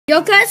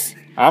Yo, cuz?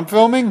 I'm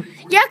filming?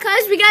 Yeah,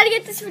 cuz, we gotta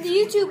get this for the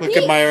YouTube. Look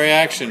at my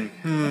reaction.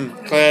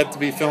 Glad to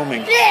be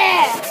filming.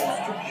 Yeah!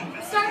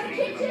 Start the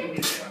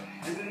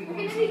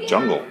kitchen.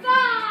 Jungle.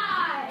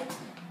 5,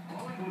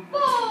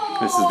 4,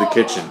 This is the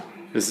kitchen.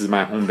 This is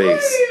my home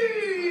base.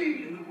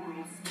 3,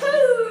 2,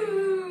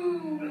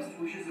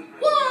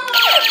 1.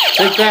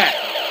 Take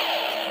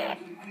that!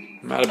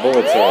 I'm out of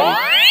bullets already.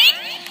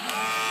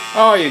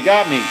 Oh, you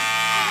got me.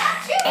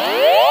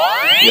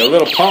 You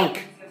little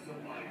punk.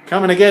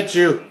 Coming to get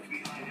you.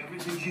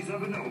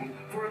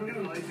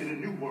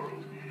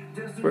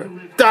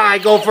 Die,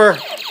 gopher!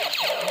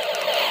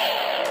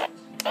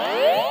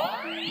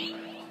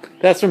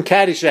 That's from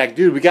Caddyshack.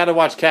 Dude, we gotta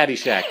watch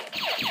Caddyshack.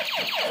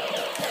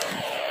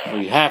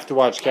 We have to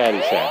watch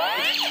Caddyshack.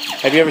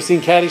 Have you ever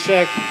seen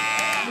Caddyshack?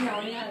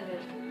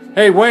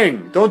 Hey,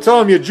 Wang, don't tell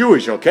him you're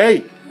Jewish,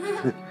 okay?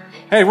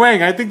 Hey,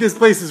 Wang, I think this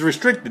place is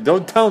restricted.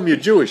 Don't tell him you're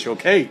Jewish,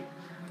 okay?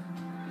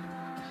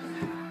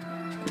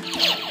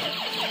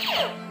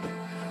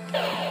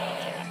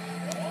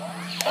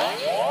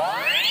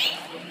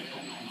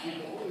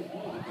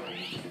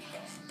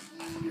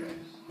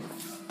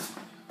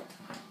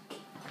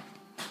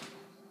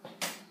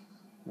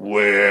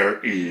 Where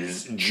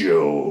is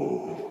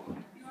Joe?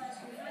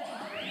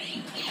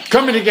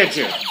 Coming to get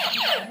you!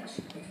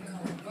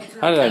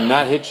 How did I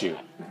not hit you?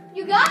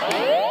 You got me!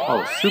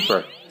 Oh,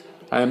 super.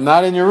 I am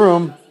not in your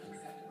room.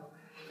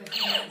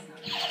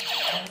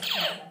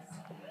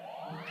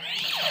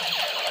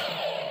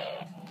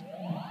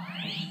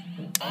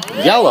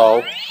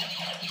 Yellow?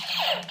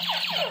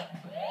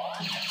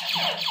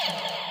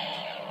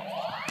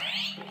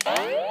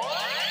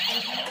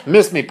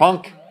 Miss me,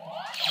 punk.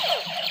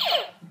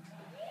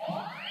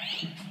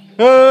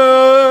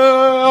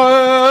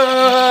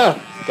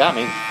 Got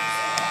me.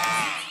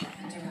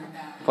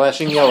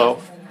 Flashing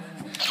yellow.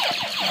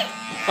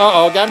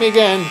 Uh-oh, got me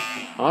again.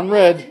 On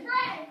red.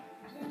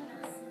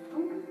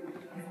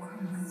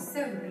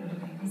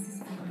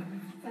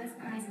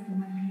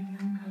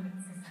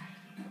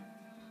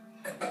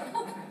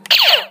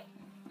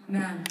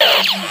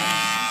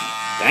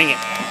 Dang it.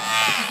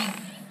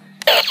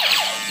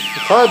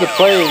 It's hard to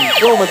play and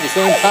film at the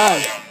same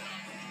time.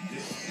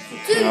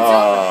 Dude,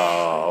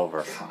 Oh,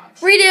 over.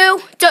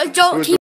 redo. Don't keep.